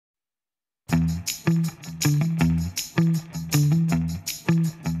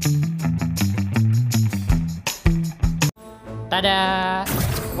Tada!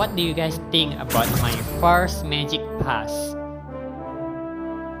 What do you guys think about my first magic pass?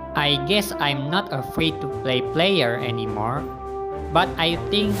 I guess I'm not a free-to-play player anymore, but I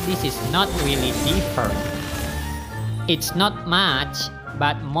think this is not really different. It's not much,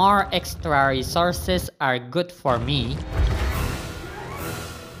 but more extra resources are good for me.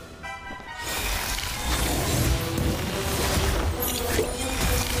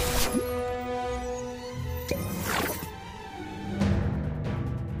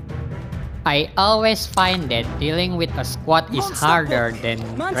 I always find that dealing with a squad is harder than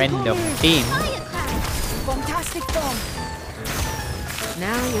random teams. Fantastic bomb.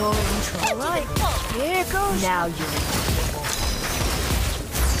 Now you're in trouble. Right, here goes. Now you're in trouble.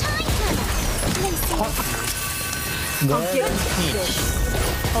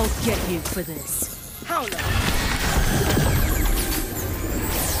 I'll get you for this. Howler.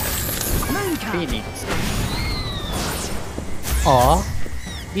 Phoenix. Oh,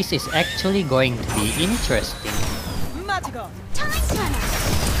 this is actually going to be interesting. Magical. Time turner.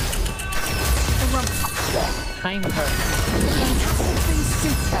 Time turner.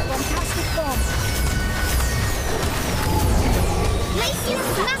 Fantastic bomb.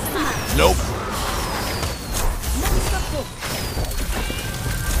 Nope.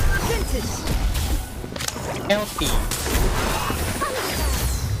 Healthy.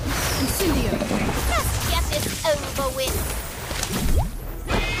 Incendio. Let's get this over with.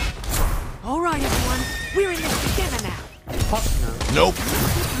 All right, everyone. We're in this together now. Partner. Nope.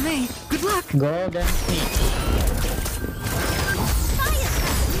 For me, good luck. Golden Peach.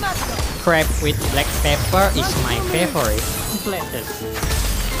 Crab with black pepper is my favorite. Lettuce.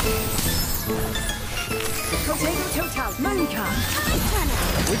 Potato total. Manka.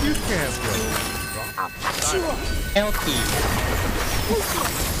 Would you care for Sure. Healthy.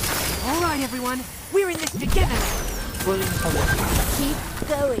 All right, everyone. We're in this together now. Keep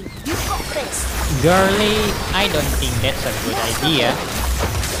going. You've got this. Girly, I don't think that's a good idea.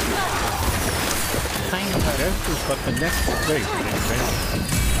 Time turner. Guess got the next great adventure.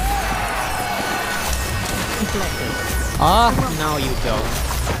 Oh, no you don't.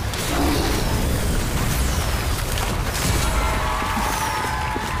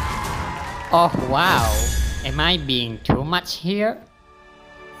 Oh wow, am I being too much here?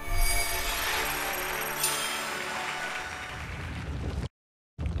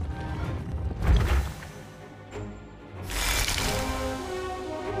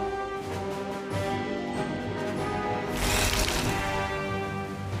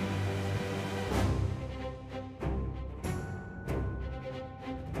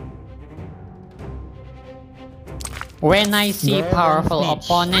 When I see powerful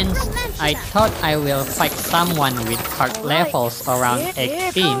opponents, I thought I will fight someone with card levels around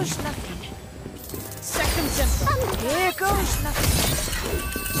 18. Second tempo. Here goes nothing.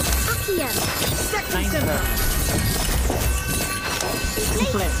 Akian. Second tempo.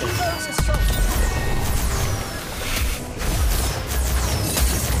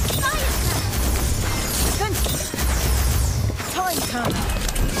 Time turn.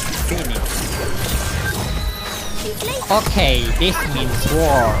 Phoenix. Okay, this means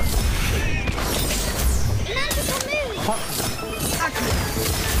war.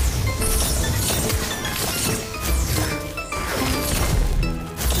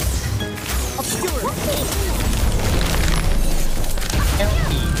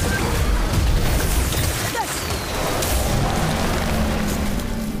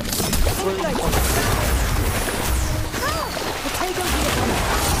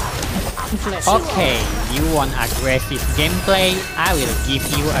 Okay, you want aggressive gameplay? I will give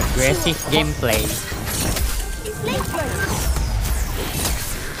you aggressive gameplay.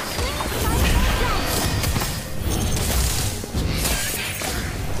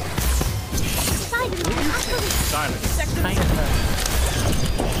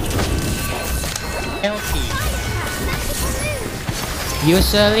 Healthy.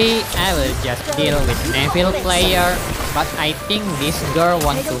 Usually, I will just deal with Neville player, but I think this girl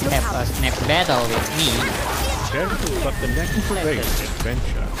wants to have a snap battle with me. Guess got the next great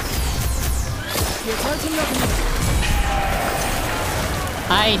adventure.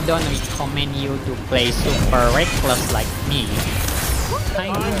 I don't recommend you to play super reckless like me.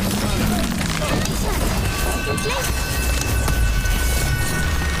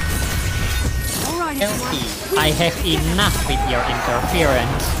 Healthy. I have enough with your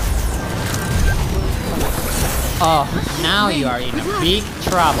interference. Oh, now you are in a big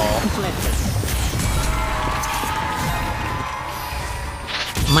trouble.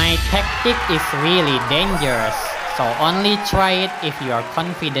 My tactic is really dangerous, so only try it if you are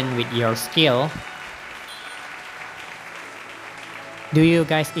confident with your skill. Do you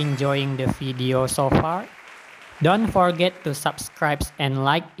guys enjoying the video so far? Don't forget to subscribe and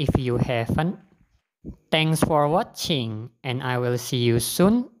like if you haven't. Thanks for watching and I will see you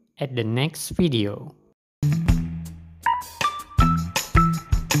soon at the next video.